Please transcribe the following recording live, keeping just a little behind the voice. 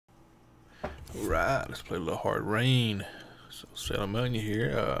Alright, let's play a little Hard Rain. So, Salamonia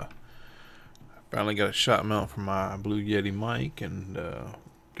here. I finally got a shot mount for my Blue Yeti mic, and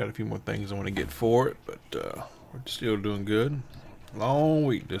got a few more things I want to get for it, but we're still doing good. Long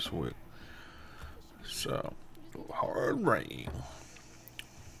week this week. So, Hard Rain.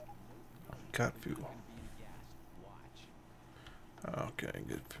 Got fuel. Okay,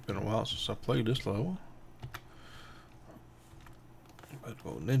 good. It's been a while since I played this level. But a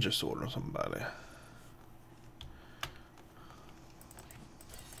ninja sword or somebody.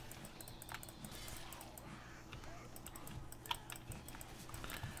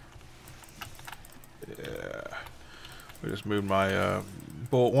 Yeah. We just moved my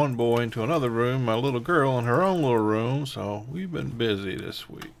one boy into another room, my little girl in her own little room, so we've been busy this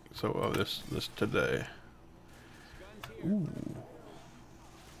week. So this today. Ooh.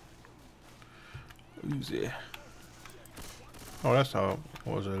 Uzi. Oh, that's how,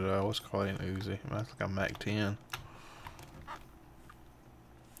 what was it, what's called an Uzi? That's like a Mac 10.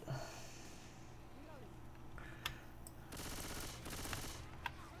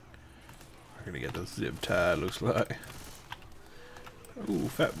 We're gonna get the zip tie, looks like. Ooh,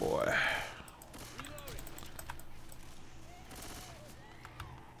 fat boy.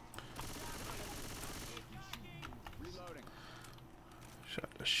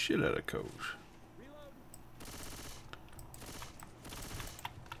 Shot the shit out of Coach.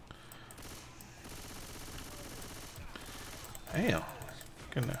 Damn.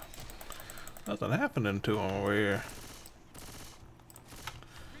 Nothing happening to him over here.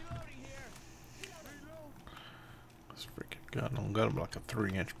 This freaking gun got him like a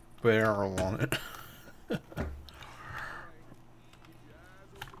 3-inch barrel on it.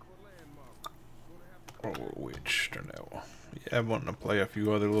 Oh, which turned out. Yeah, I'm wanting to play a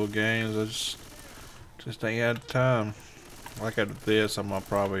few other little games. I just ain't had time. Like I did this, I'm gonna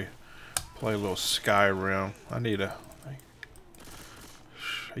probably play a little Skyrim.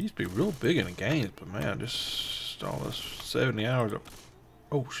 I used to be real big in the games, but man, just all this 70 hours of,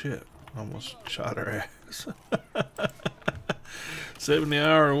 oh shit, almost shot her ass. 70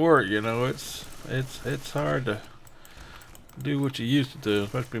 hour work, you know, it's hard to do what you used to do,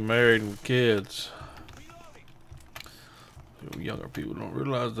 especially married with kids. Younger people don't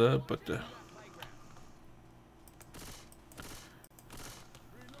realize that, but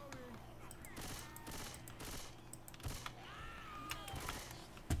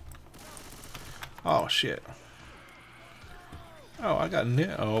oh shit. Oh, I got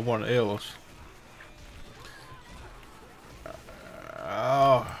net. Oh, one else.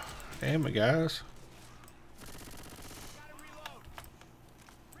 Oh, damn it, guys.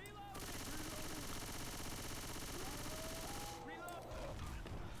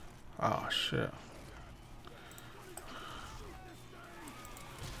 Oh shit.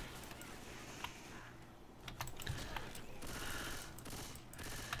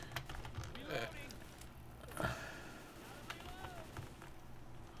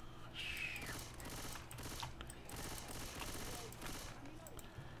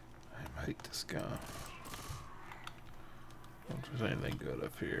 I hate this gun. I don't think there's anything good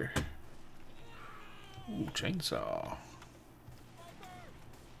up here. Ooh, chainsaw.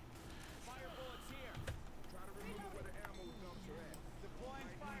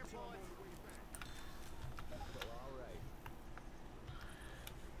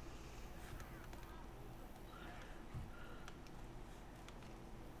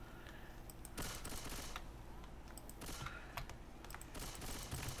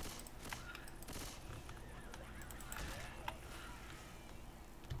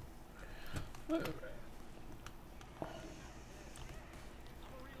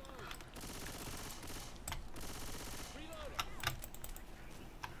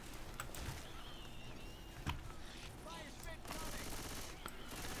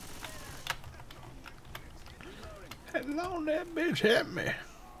 How long that bitch hit me?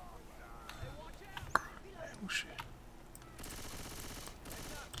 Oh shit.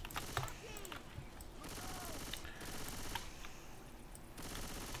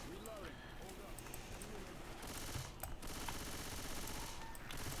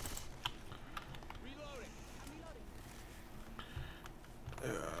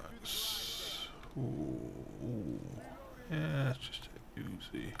 Ooh. Yeah, it's just a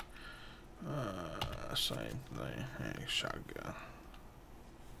Uzi. Same thing. Hey, shotgun.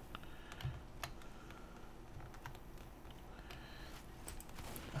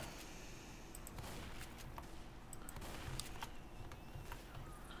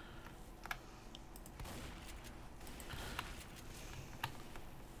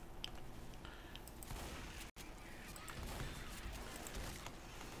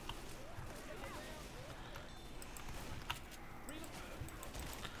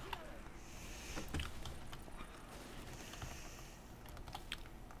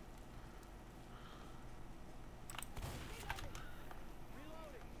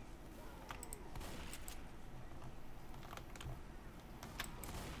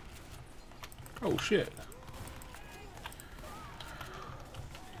 Oh shit.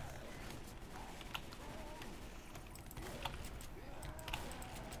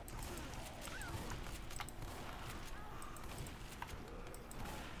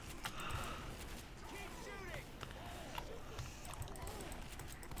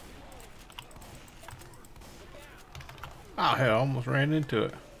 Oh hell, I almost ran into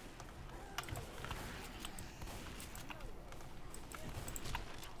it.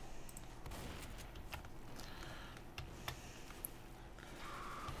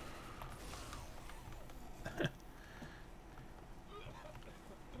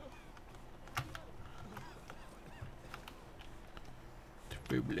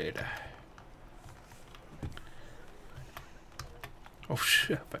 Defibrillator. Oh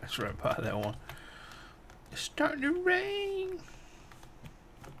shit, I passed right by that one. It's starting to rain.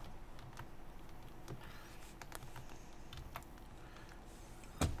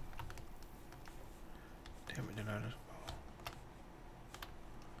 Damn it, did I just fall?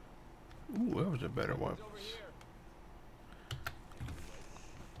 Ooh, that was a better one.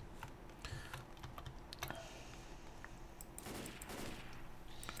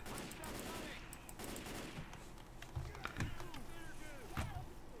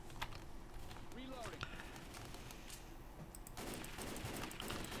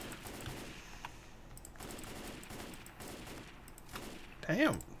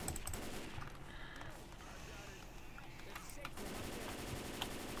 Damn.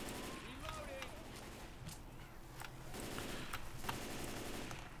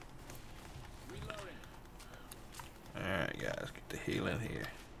 Alright guys, get the heal in here.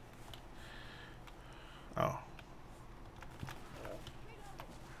 Oh.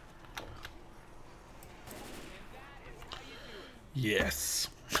 Yes.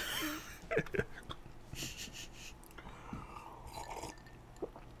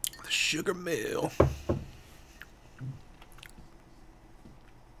 The sugar mill.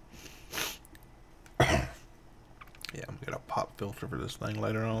 Yeah, I'm gonna pop filter for this thing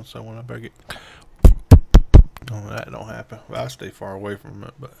later on, so when I better get that don't happen. Well, I stay far away from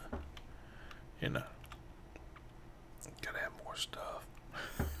it, but you know, gotta have more stuff.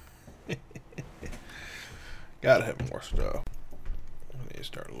 Gotta have more stuff. I need to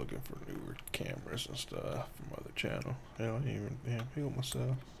start looking for newer cameras and stuff from other channels. Hell, I didn't even damn heal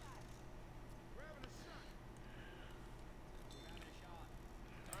myself.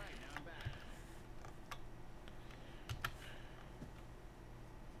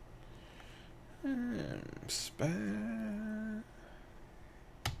 Spam.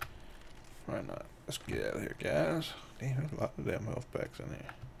 Why not? Let's get out of here, guys. Damn, there's a lot of damn health packs in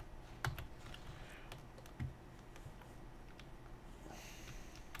here.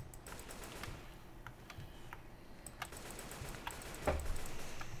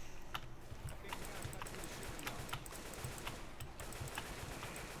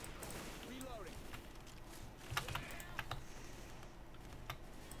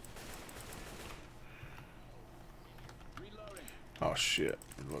 Oh shit,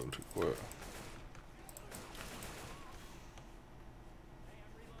 reload too quick.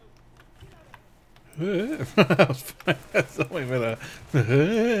 That was funny. That's only been a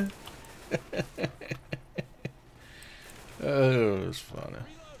oh, it was funny.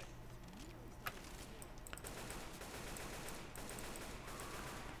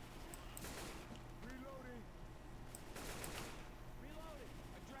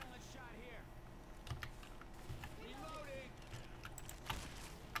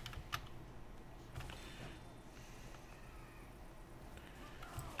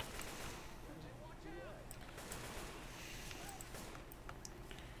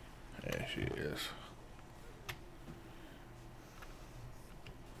 There she is.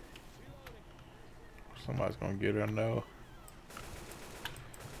 Somebody's gonna get her, no.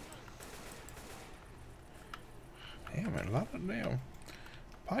 Damn, man, a lot of damn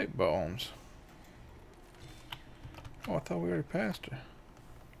pipe bombs. Oh, I thought we already passed her.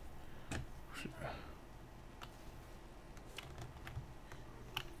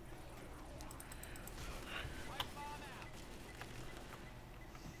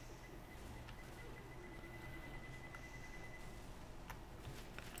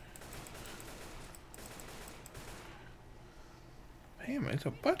 Damn, it's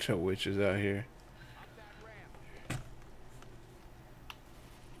a bunch of witches out here.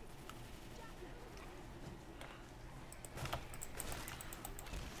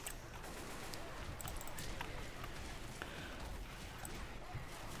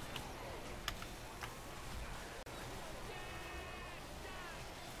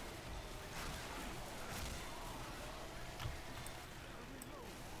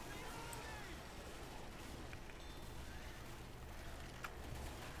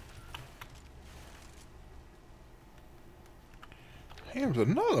 Here's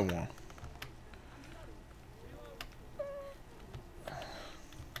another one.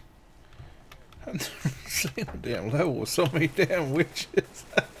 I've never seen a damn level with so many damn witches.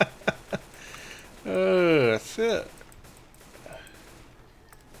 That's it.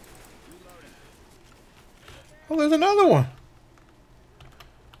 Oh, there's another one.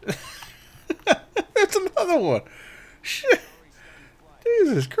 There's another one. Shit.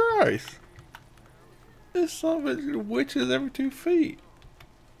 Jesus Christ. This son of a witches every 2 feet.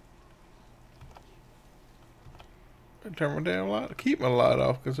 I turn my damn light. Keep my light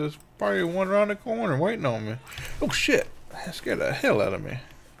off because there's probably one around the corner waiting on me. Oh shit! That scared the hell out of me.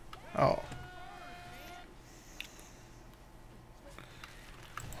 Oh.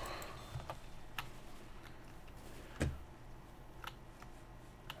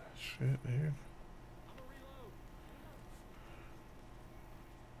 Shit, dude.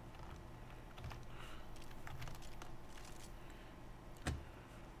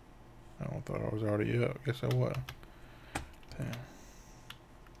 I thought I was already up. Guess I was. Damn.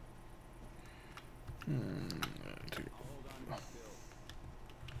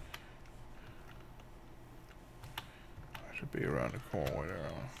 I should be around the corner way there.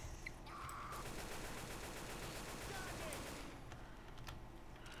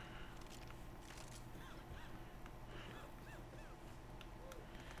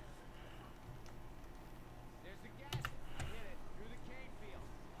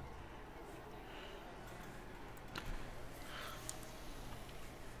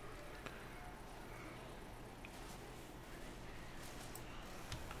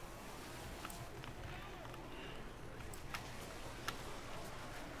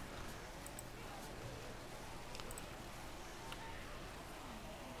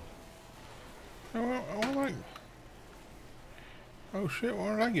 Oh shit, why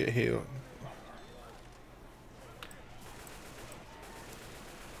did I get healed?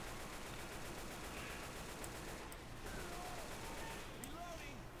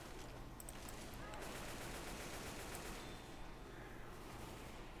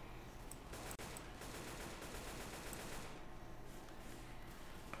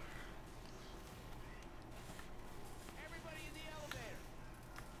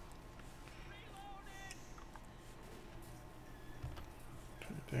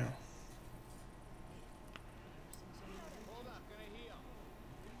 Damn.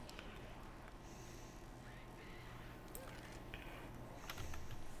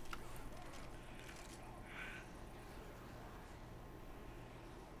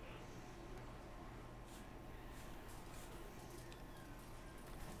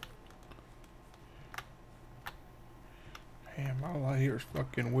 Damn, all I hear is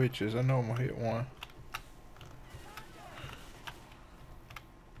fucking witches. I know I'm gonna hit one.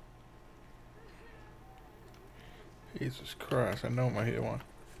 Jesus Christ, I know I'm gonna hit one.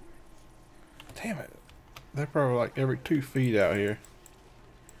 Damn it. They're probably like every 2 feet out here.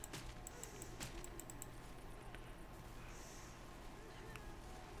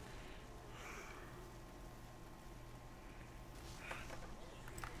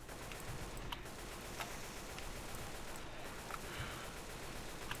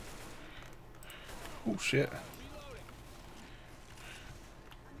 Oh shit.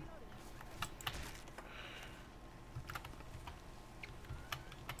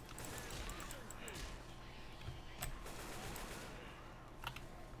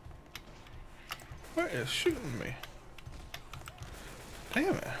 What is shooting me?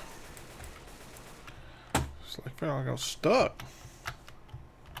 Damn it. It's like I feel like I'm stuck.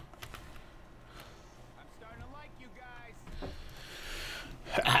 I'm starting to like you guys.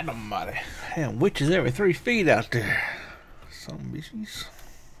 Almighty. Damn, witches every 3 feet out there. Some bitches.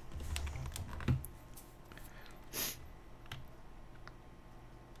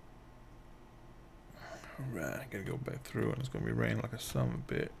 Alright, I gotta go back through and it's gonna be raining like a son of a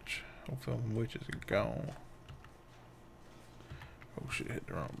bitch. Hopefully them witches are gone. Oh shit, hit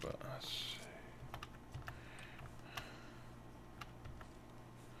the wrong button. Let's see.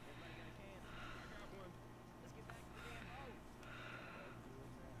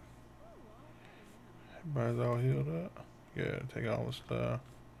 Everybody's all healed up. Good, take all the stuff.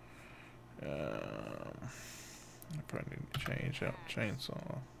 I probably need to change out the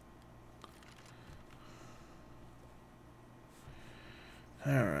chainsaw.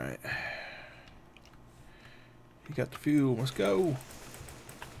 Alright. You got the fuel, let's go.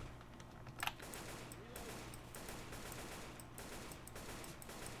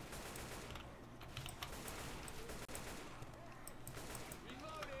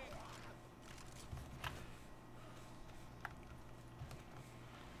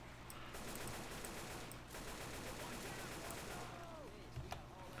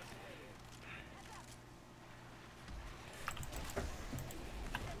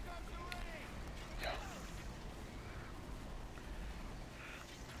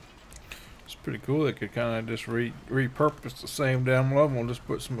 Pretty cool. They could kind of just repurpose the same damn level and just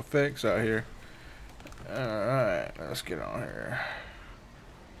put some effects out here. Alright, let's get on here.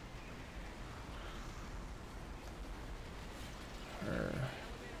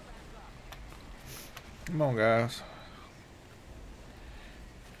 Come on, guys.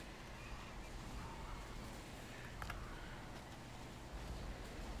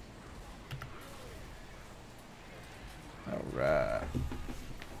 Alright.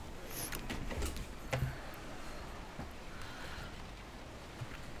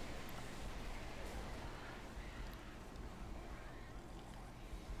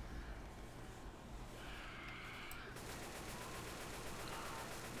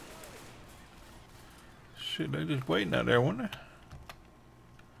 Shit, they just waiting out there, weren't they?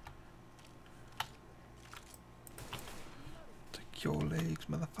 Take your legs,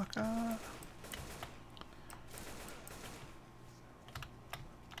 motherfucker.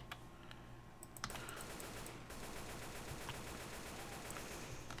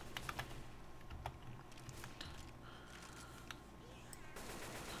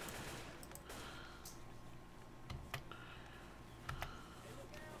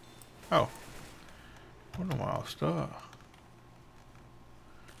 Oh. What am I stuck?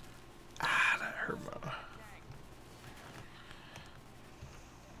 Ah, that hurt my...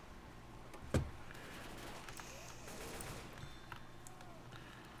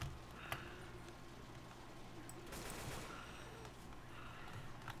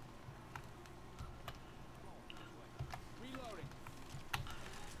 Reloading.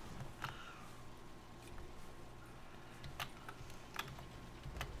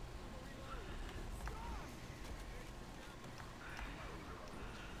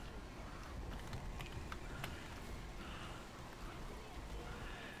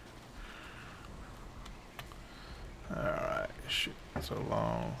 Alright, shit, so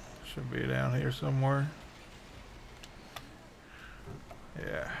long. Should be down here somewhere.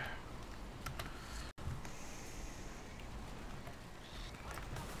 Yeah.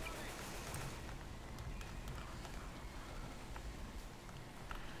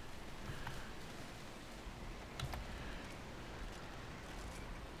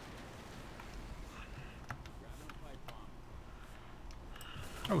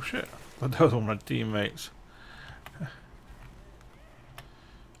 Oh shit, I thought that was one of my teammates.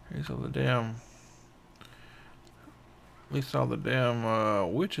 Here's all the damn... At least all the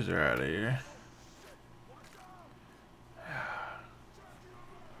damn witches are out of here.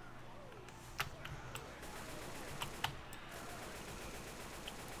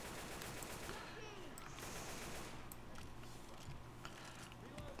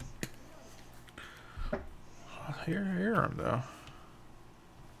 I hear them though.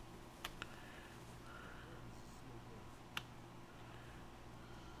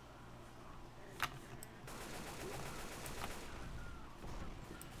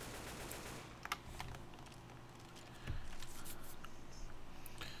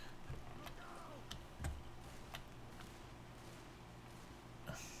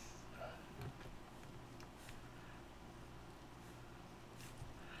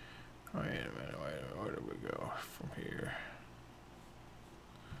 Wait a minute, where do we go from here?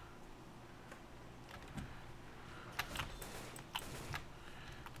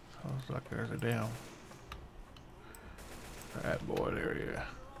 Sounds like there's a damn bad boy there, yeah.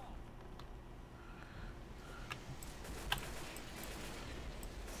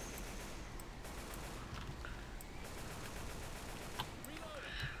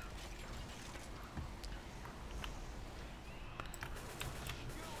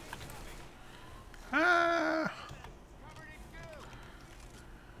 Ah!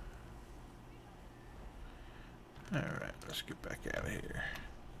 Alright, let's get back out of here.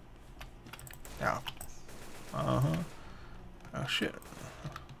 Ow. Uh-huh. Oh shit.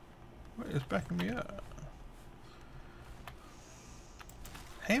 What is backing me up?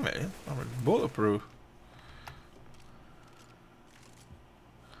 Hey man, I'm bulletproof.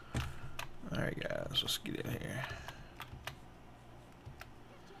 Alright guys, let's get in here.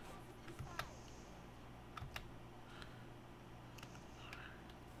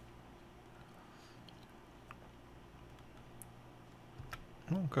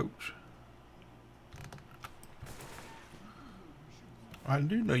 Come on, coach. I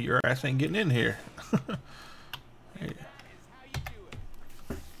do know your ass ain't getting in here. Hey.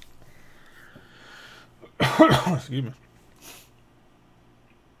 Excuse me.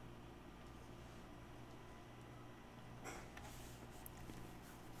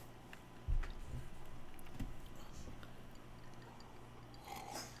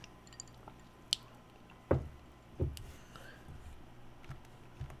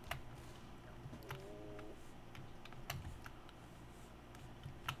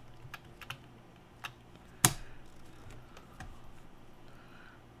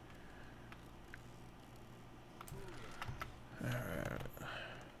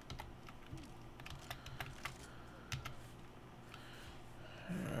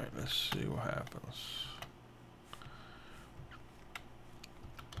 Let's see what happens.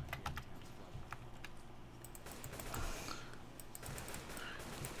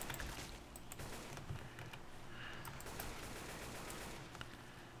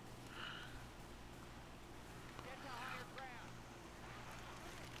 Get to higher ground.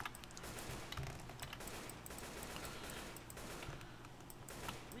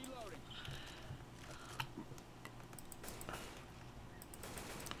 Reloading.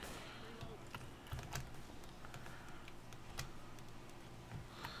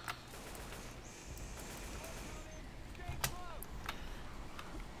 Stay close.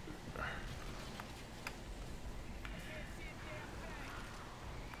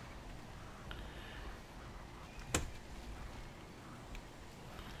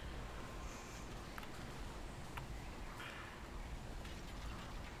 I can't see a damn thing.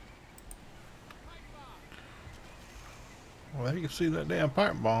 Pipe bomb. Well, you can see that damn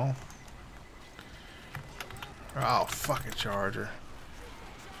pipe bomb. Oh, fucking charger.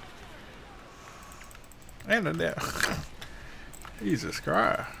 And the damn. Jesus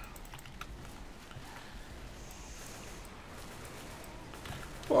Christ.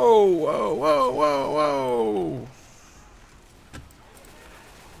 Whoa, whoa, whoa, whoa, whoa.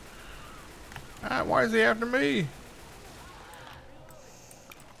 Ah, why is he after me?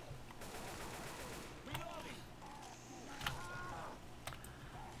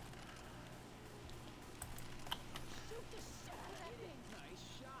 Nice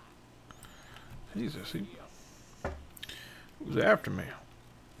shot. Jesus, he was after me.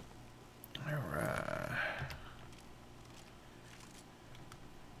 Alright.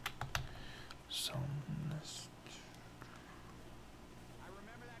 I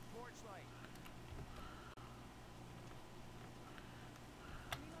remember that porch light.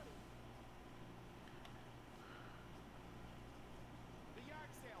 The yard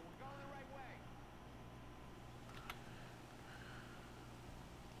sale. We're going the right way.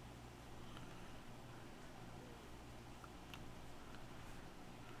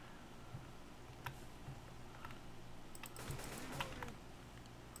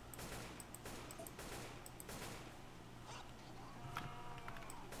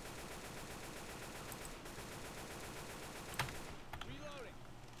 Reloading.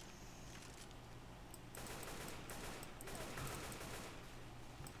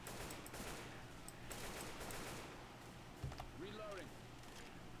 Reloading.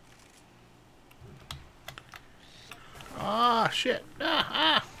 Ah, shit. Ah,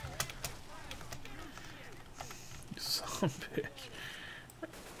 ah. You son of a bitch.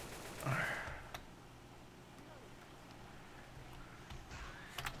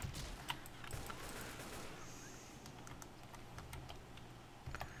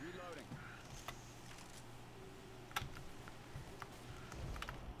 Reloading.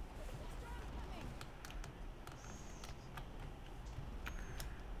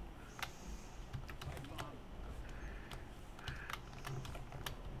 Pipe bomb.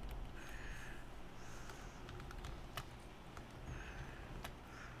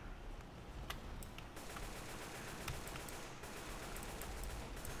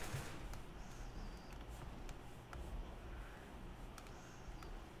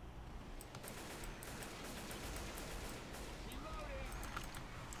 Reloading.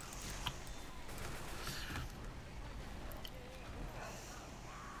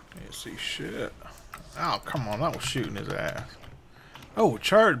 Can't see shit. Oh, come on. That was shooting his ass. Oh,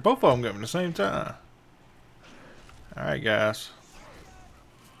 charged. Both of them got him at the same time. Alright, guys.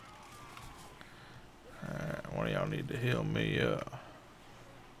 Alright, one of y'all need to heal me up.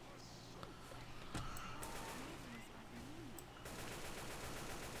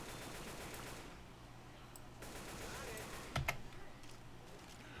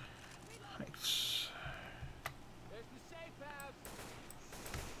 Thanks. There's the safe house.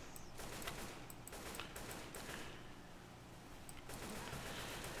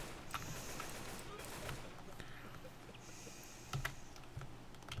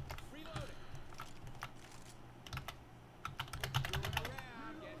 Reloading. Screwing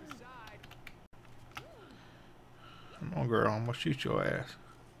around. Get inside. Come on, girl. I'm gonna shoot your ass.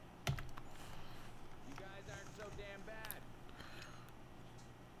 You guys aren't so damn bad.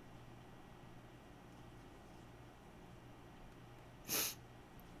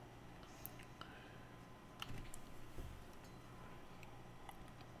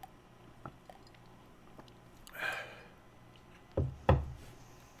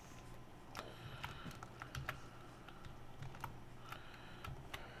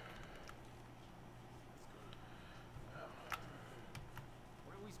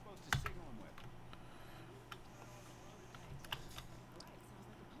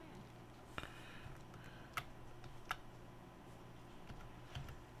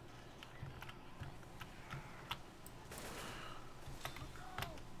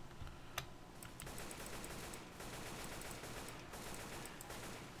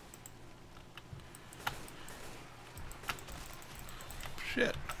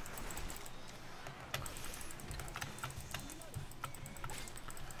 shit.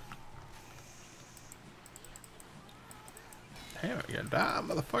 Damn it, you die,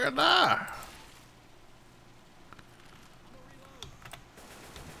 motherfucker, die.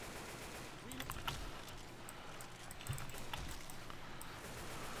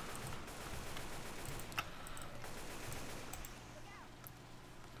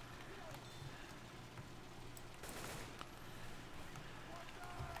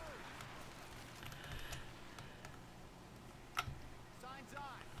 Signs on.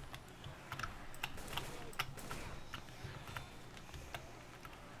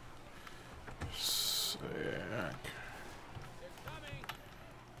 Sick. They're coming.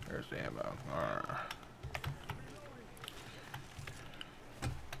 There's the ammo. Alright.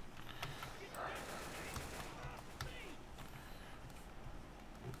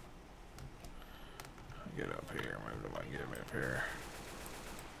 Get up here. Maybe I can get me up here.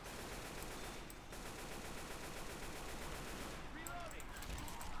 Reloading.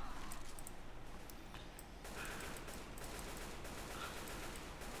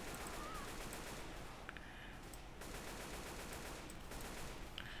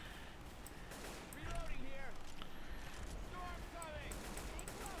 Reloading here. Storm coming.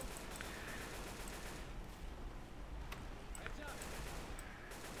 Heads up.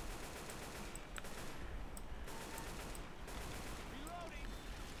 Reloading.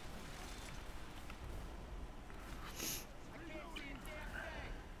 I can't see a damn thing.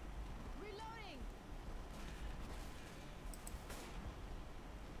 Reloading!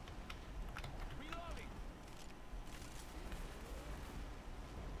 Reloading.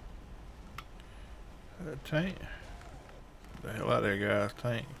 That tank. The hell out of there, guys.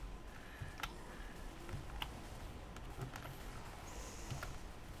 Tank.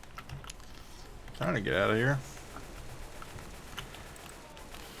 Trying to get out of here.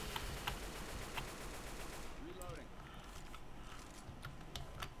 Reloading.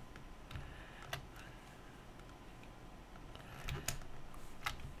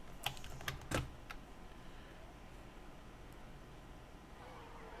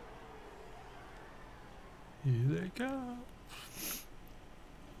 Here they come.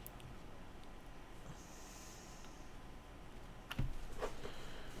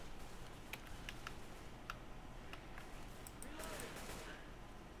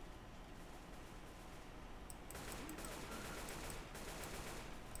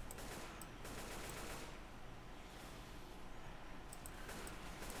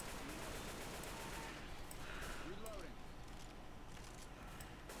 Reloading.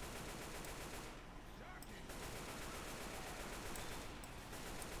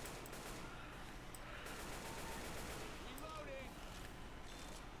 Reloading.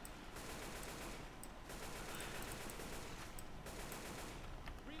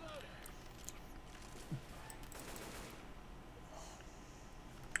 Reloading.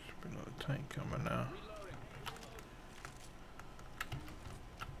 Should be another tank coming now. Reloading.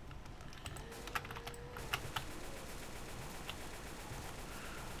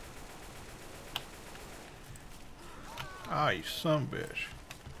 Ah, you son of a bitch.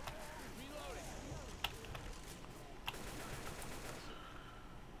 Reloading.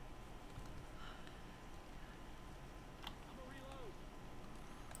 I'm a reload.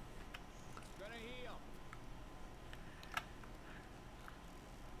 Gonna heal.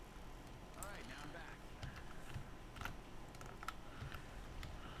 All right, now I'm back.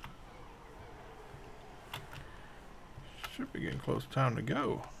 Should be getting close. Time to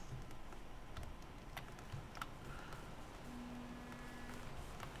go.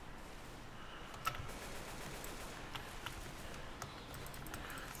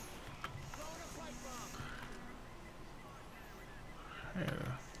 Throwing a pipe bomb.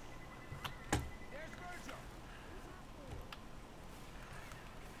 Yeah. There's Virgil.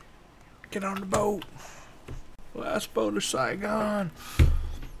 Get on the boat. Last boat to Saigon.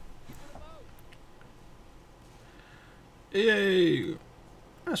 Yay.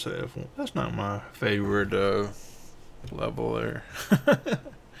 That's a F1. That's not my favorite level there.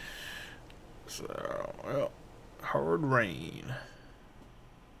 So, well, hard rain.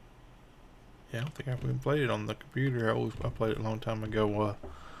 Yeah, I don't think I've even played it on the computer. I played it a long time ago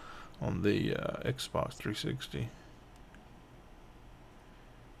on the Xbox 360.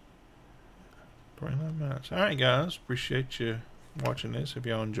 29 minutes. Alright guys, appreciate you watching this if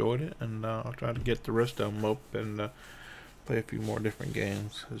y'all enjoyed it, and I'll try to get the rest of them up and play a few more different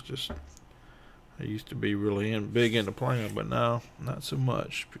games. It's just, I used to be really big into playing, but now not so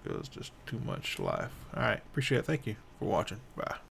much because just too much life. Alright, appreciate it. Thank you for watching. Bye.